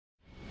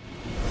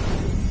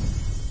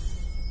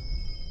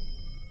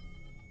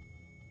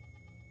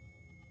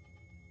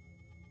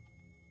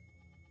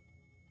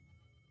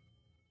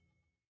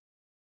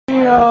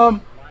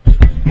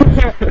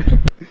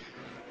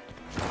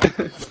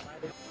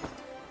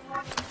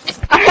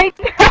I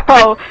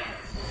know.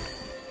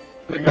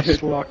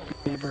 Lock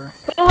fever.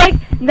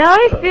 Like now,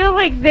 I feel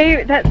like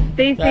they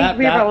think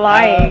we were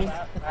lying.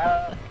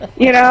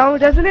 You know,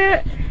 doesn't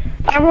it?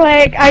 I'm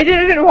like, I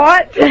didn't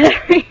want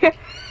to.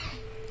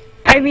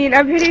 I mean,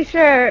 I'm pretty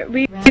sure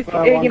we,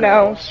 you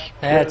know.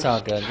 That's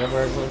all good.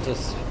 We'll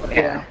just.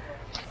 Yeah.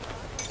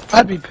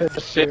 I'd be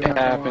pissed. Shit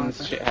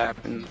happens. Shit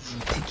happens.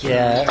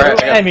 Yeah.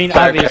 Right, I mean,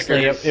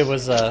 obviously, firecrackers. it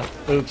was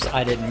oops,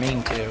 I didn't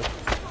mean to.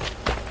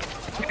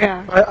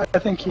 Yeah. I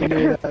think he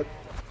knew that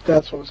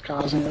that's what was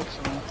causing it.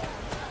 So.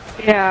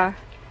 Yeah.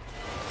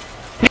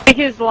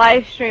 Because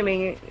live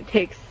streaming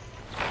takes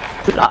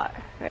a lot,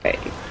 right?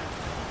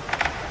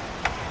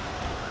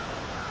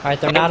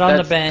 Alright, they're not on the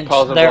That's bench.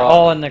 plausible. They're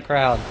all in the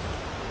crowd.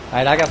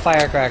 Alright, I got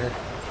firecracker.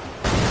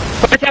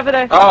 Watch out for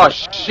the. Oh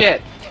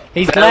shit!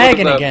 He's That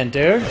lagging was a- again,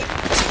 dude.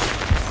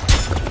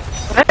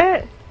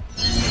 What?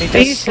 He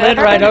Are you just slid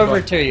sure? right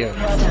over to you.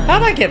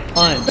 How'd I get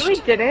punched? No, he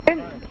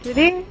didn't. Did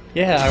he?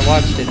 Yeah, I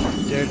watched it,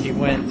 dude. He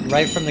went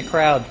right from the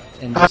crowd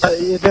and just...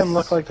 It didn't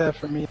look like that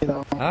for me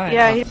though. Alright,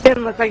 Yeah, well, he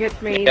didn't look like it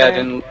to me Yeah,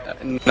 either.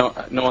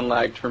 no one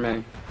lagged for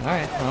me.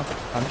 alright, well,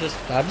 I'm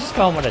just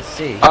going what I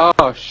see.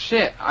 Oh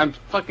shit! I'm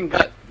fucking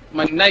got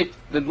my knife.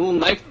 The little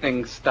knife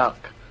thing stuck.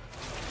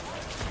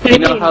 You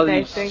know how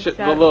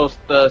the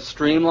the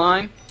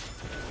streamline?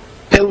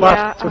 It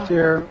left Yeah. with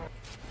your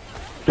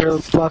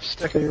left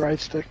stick or your right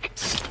stick.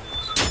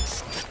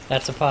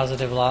 That's a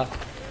positive lock.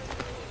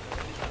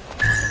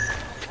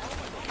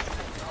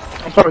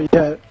 I'm probably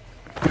yet.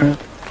 Yeah.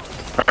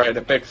 Alright,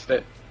 I fixed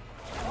it.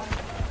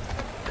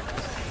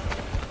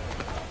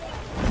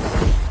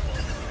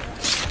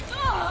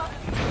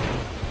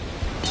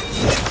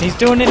 He's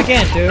doing it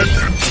again, dude.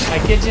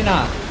 I kid you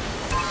not.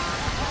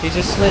 He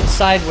just slid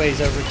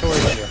sideways over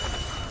towards you.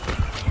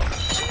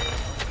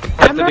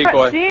 That's I'm the not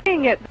decoy.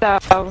 seeing it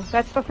though.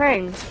 That's the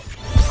thing.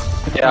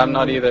 Yeah, I'm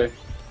not either.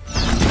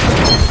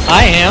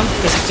 I am,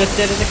 because he just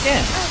did it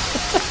again.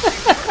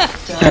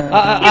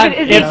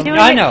 Is he doing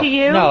I it know. to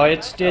you? No,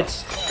 I'm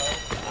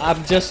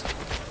just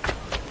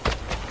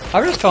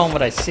telling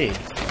what I see.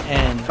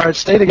 And Alright,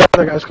 stay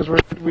together, guys, because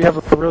we have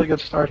a really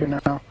good start here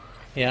now.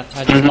 yeah,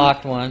 I just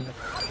locked one,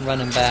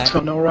 running back. So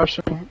no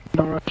rushing,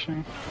 no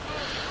rushing.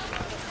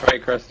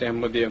 Alright, Krusty, I'm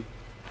with you.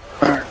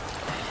 Alright.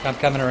 I'm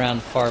coming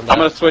around far left. I'm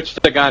gonna switch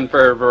to gun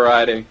for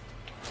variety.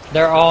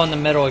 They're all in the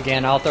middle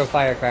again. I'll throw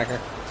firecracker.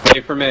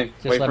 Wait for me.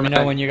 Just Wait let for me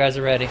know when you guys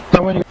are ready.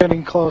 Not when you're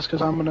getting close,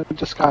 because I'm gonna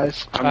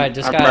disguise. Alright,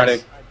 disguise. I'm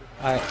ready.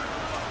 Alright.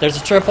 There's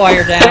a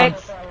tripwire down.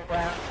 Thanks.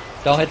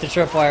 Don't hit the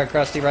tripwire,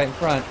 Krusty, right in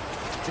front.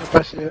 If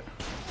I see it.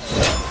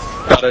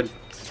 Got it.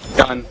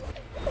 Gun.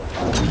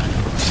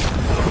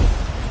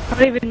 I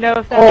don't even know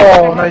if that's.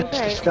 Oh, right.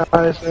 nice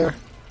disguise there.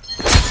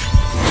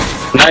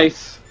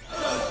 Nice.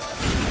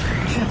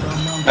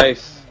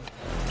 Nice.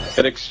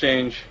 Good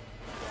exchange.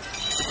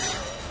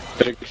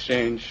 Good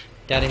exchange.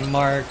 Got him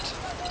marked.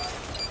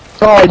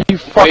 Oh, you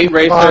fucking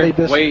Racer, body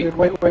this wait. dude.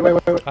 Wait.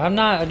 I'm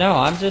not, no,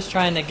 I'm just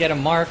trying to get a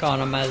mark on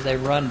them as they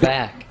run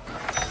back.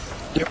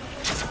 Yep.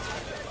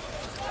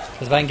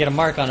 Because if I can get a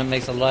mark on them, it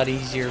makes it a lot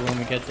easier when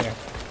we get there.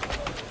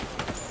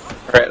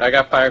 Alright, I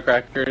got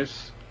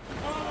firecrackers.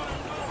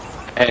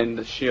 And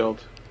the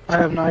shield. I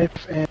have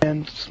knife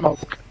and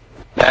smoke.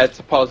 That's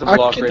a positive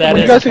lock right That When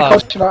you is guys get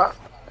positive. close,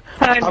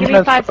 Time, I'm give me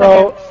gonna 5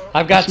 throw seconds.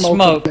 I've got smoke in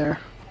smoke. there.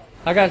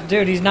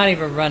 Dude, he's not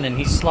even running.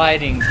 He's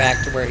sliding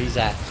back to where he's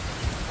at.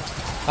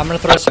 I'm gonna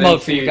throw I smoke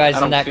didn't for you see- guys I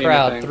in don't that see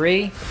crowd. anything.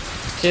 3,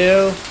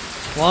 2,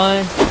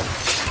 1.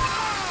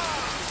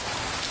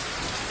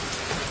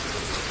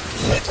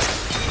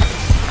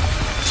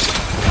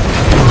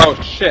 Oh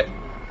shit.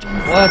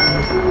 What?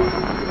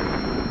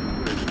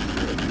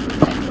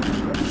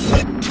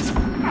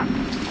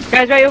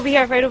 Guys, right over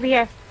here, right over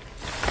here.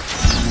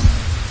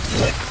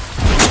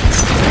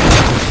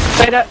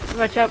 Right up,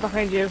 watch out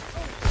behind you.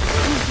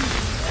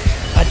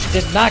 I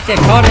did not get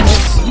caught in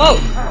his smoke.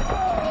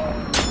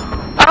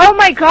 Oh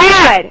my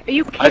god! Are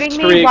you kidding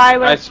me? Why I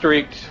would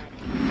streaked.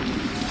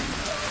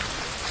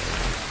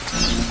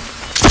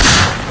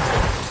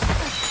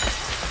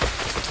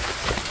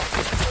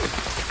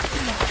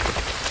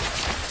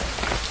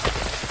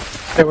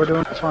 Okay, we're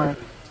doing fine.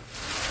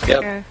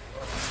 Yep. Yeah.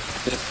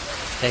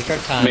 Just Take our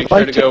time. make sure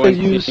Like to go to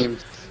in use-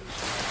 teams.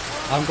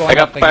 I'm going I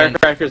got up again.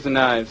 firecrackers and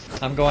knives.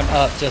 I'm going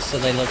up just so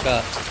they look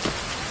up.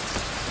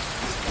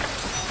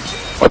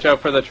 Watch out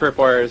for the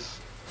tripwires.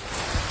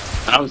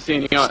 I don't see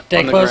any on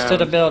Stay the close to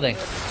ground. the building.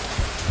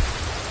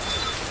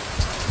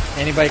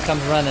 Anybody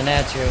comes running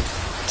at you.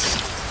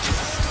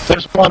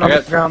 There's one on I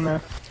the got- ground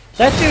there.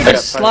 That dude I is got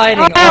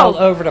sliding Oh! all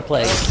over the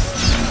place.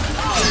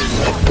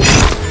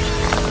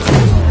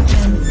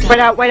 White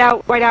out, white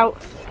out, white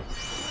out.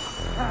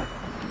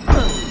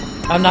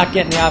 I'm not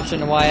getting the option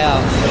to Y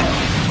out.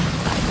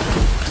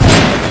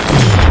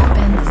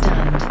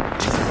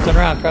 Turn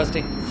around,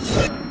 Krusty.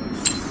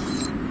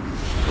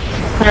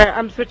 Alright,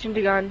 I'm switching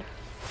to gun.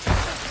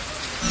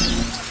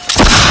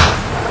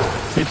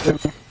 Me too.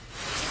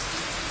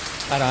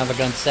 I don't have a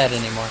gun set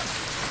anymore.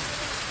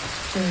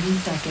 30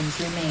 seconds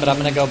remaining. But I'm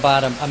gonna go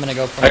bottom. I'm gonna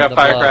go from I got the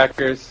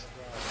firecrackers.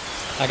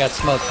 I got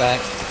smoke back.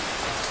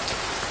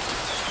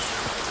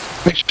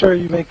 Make sure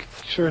you make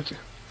sure it's...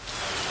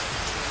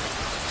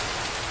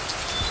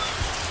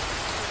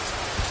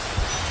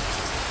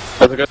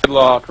 That's a good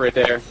lock right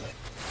there.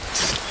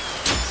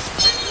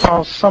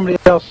 Oh, somebody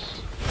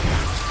else.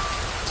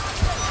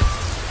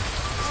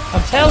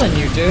 I'm telling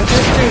you, dude,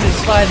 this dude is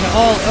sliding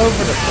all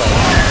over the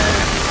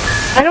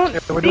place. I don't we're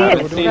see doing it,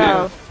 it, we're doing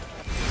though.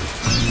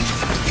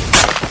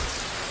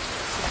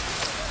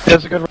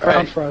 That's a good round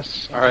Right. for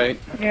us. Alright.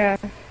 Yeah.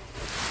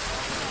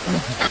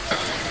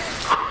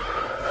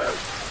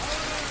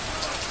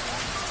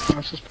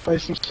 Let's just play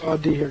some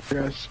solid D here,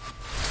 guys.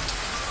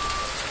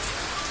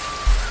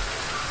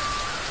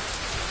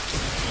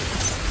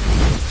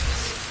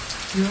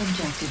 Your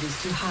objective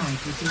is to hide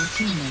with your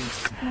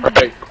teammates.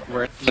 Alright,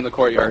 we're in the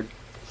courtyard.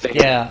 Safe.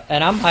 Yeah,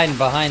 and I'm hiding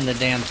behind the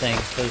damn thing,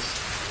 because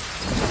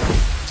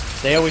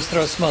they always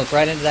throw smoke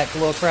right into that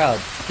little crowd.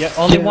 Yeah,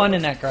 only one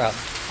in that crowd.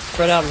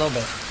 Spread out a little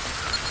bit.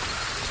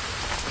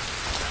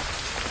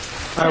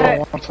 I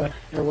don't want to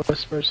hear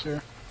whispers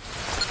here.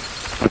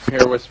 I don't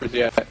hear whispers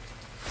yet.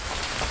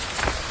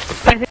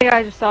 I think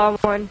I just saw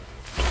one.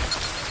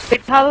 They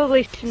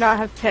probably should not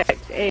have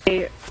picked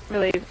a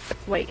really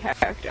white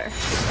character.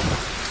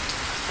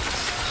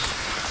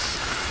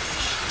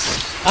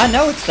 I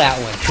know it's that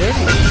one, dude.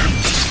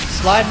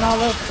 Sliding all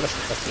over the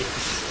place.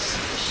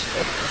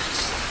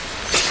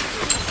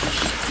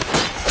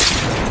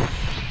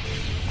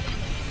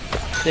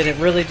 Did it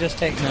really just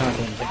take... No, it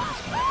didn't take this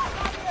one.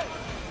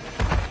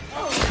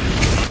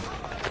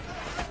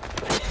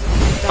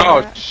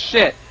 Oh,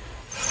 shit!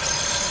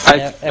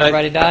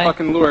 Everybody I die?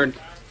 fucking lured.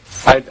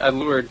 I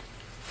lured.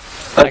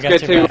 Let's got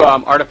get your to,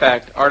 back.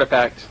 artifact.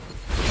 Artifact.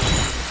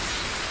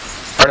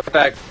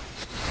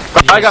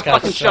 You I got just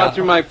fucking shot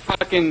through my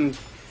fucking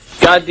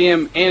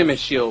goddamn animus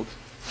shield.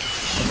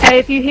 And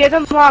if you hear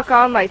them lock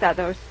on like that,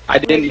 though, I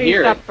didn't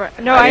hear it.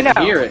 No, I know.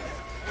 didn't hear it.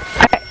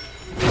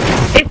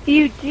 If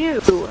you do,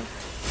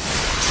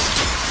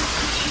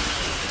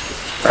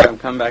 Alright, I'm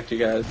coming back to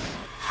you guys.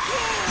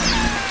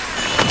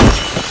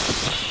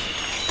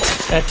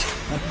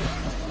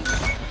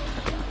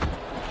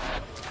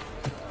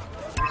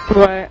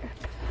 what?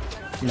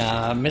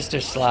 Nah,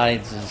 Mr.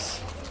 Slides is...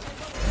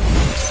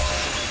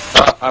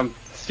 I'm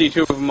see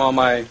two of them on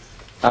my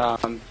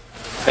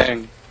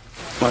thing.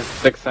 My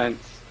 6th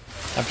sense.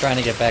 I'm trying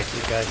to get back to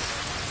you guys.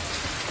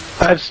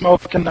 I have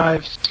smoke and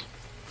knives.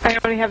 I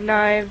only have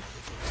knives.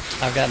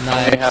 I've got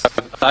I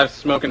knives. have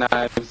smoke and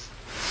knives.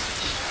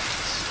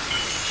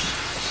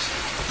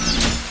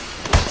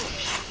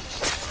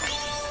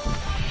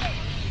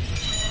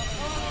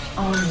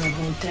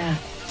 Honorable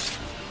death.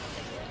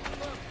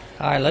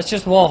 Alright, let's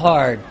just wall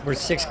hard. We're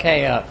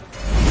 6k up.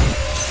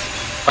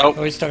 Oh,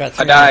 We still got I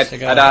 3 died. minutes to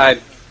go. I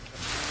died.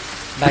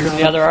 Back to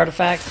the other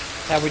artifact.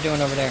 How we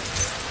doing over there?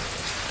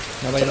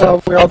 Nobody Oh,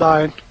 left? we all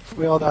died.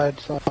 We all died,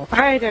 so...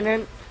 I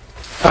didn't.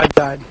 I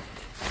died.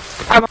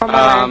 I'm on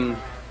my way.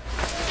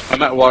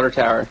 I'm at Water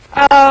Tower.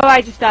 Oh,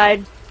 I just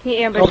died. He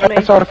Go ambushed me.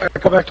 back to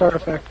Artifact. Go back to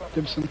Artifact,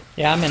 Gibson.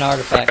 Yeah, I'm in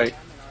artifact. Right.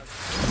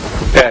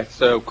 Okay,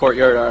 so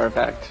courtyard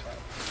artifact.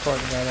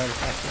 Courtyard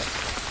artifact.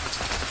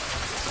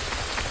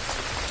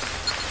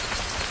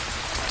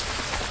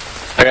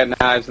 I got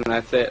knives and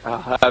that's it.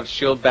 I'll have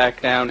shield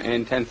back down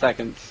in 10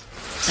 seconds.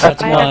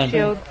 That's I have one.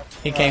 shield.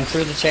 He came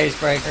through the chase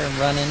breaker and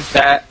running.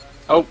 That.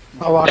 Oh,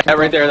 I'll walk that in.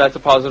 right there. That's a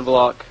positive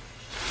lock.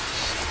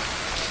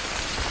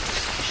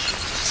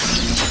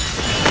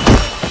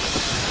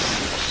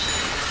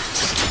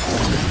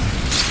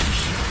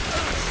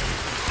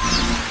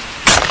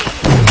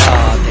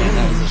 Oh, damn,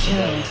 that was a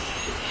shield.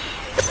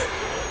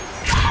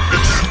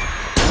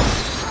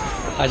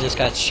 I just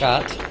got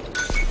shot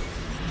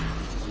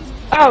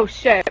Oh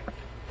shit.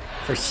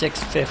 for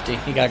 650.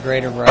 He got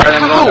greater Alright,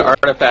 variety. I'm going to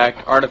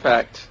artifact.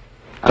 Artifact.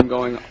 I'm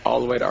going all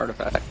the way to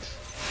artifact.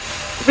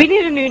 We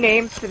need a new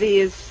name for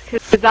these,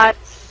 because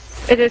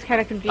it is kind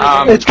of confusing.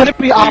 It's gonna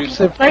be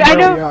opposite from Like, I where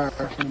know- we are,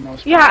 for the most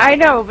part. yeah, I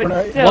know, but We're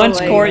not- still, One's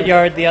like,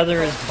 courtyard, the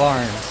other is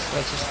barns.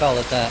 Let's just call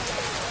it that.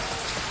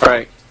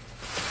 Alright.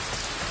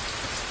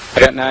 I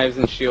got knives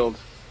and shield.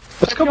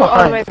 Let's go go all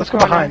the way behind. to Let's the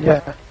go behind,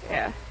 corner. yeah.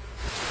 Yeah.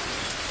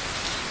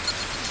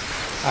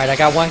 Alright, I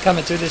got one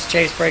coming through this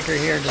chase breaker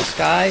here,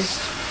 disguised.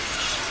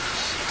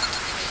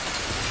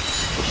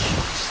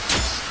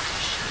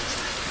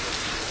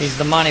 He's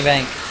the money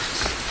bank.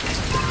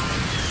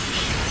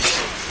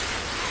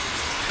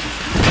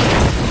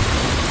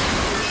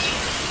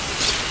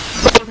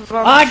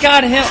 I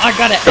got him. I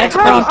got an X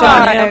prompt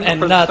on him and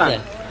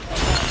nothing.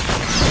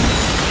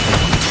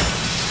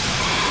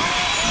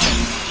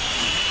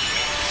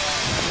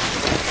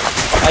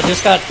 I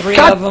just got 3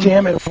 God of them.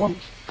 damn it, one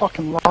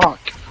fucking lock.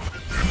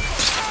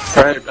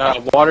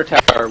 Alright, water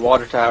tower,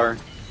 water tower.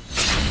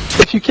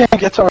 If you can't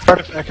get to our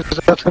artifact, 'cause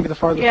that's gonna be the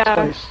farthest Yeah.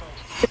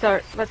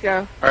 place. Let's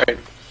go. Alright.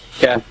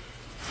 Yeah.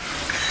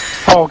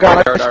 Oh god,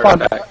 I Courtyard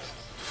spawned, artifact.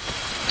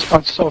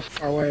 spawned so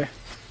far away.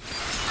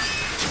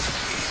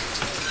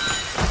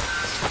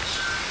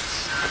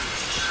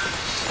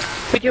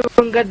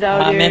 doing good though,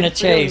 I'm dude. in a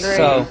chase,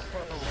 so...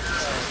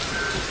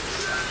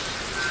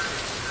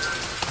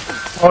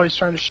 Oh, he's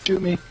trying to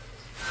shoot me.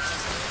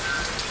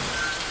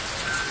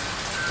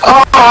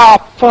 Oh,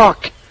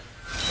 fuck!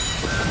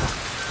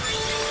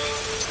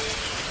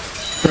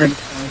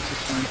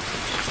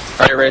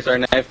 Alright, raise our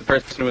knife. The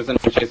person who was in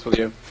the chase with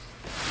you.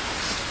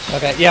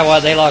 Okay, yeah,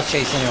 well, they lost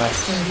chase anyway.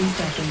 30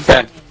 seconds.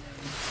 Okay.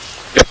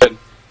 Good.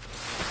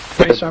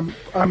 Wait, I'm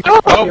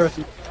Oh! here with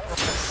you.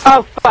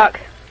 Oh, fuck.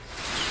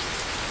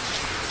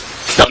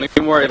 Don't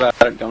even worry about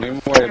it. Don't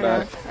even worry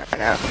about it. I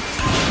know.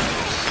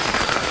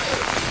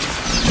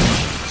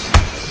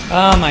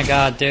 Oh my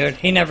god, dude.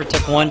 He never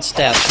took one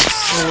step. He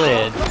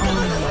slid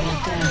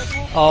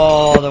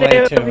all the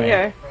way to Over me.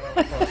 here.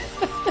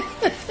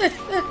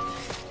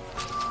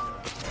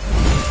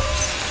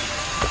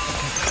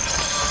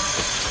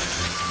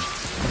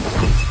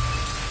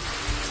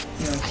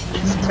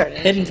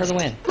 Hidden for the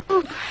win.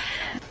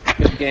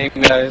 Good game,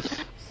 guys.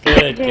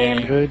 Good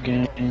game. Good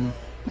game.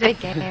 Good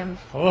game.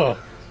 Oh.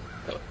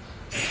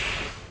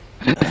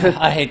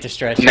 I hate to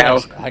stretch. No.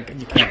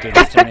 You can't do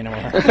this to me no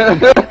more.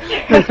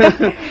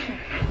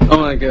 Oh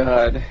my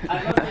god.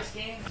 I love this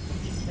game.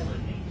 It's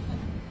killing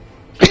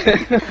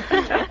me.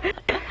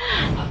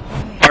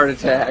 Heart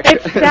attack.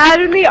 It's sad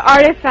when the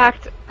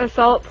Artifact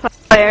Assault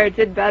player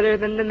did better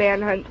than the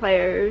Manhunt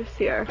players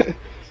here.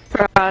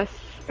 For us.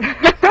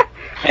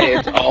 Hey,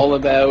 it's all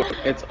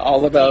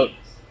about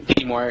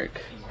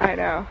teamwork. I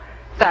know.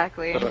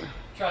 Exactly. So,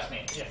 Trust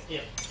me, if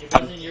it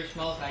wasn't your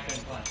smoke, I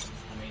couldn't play.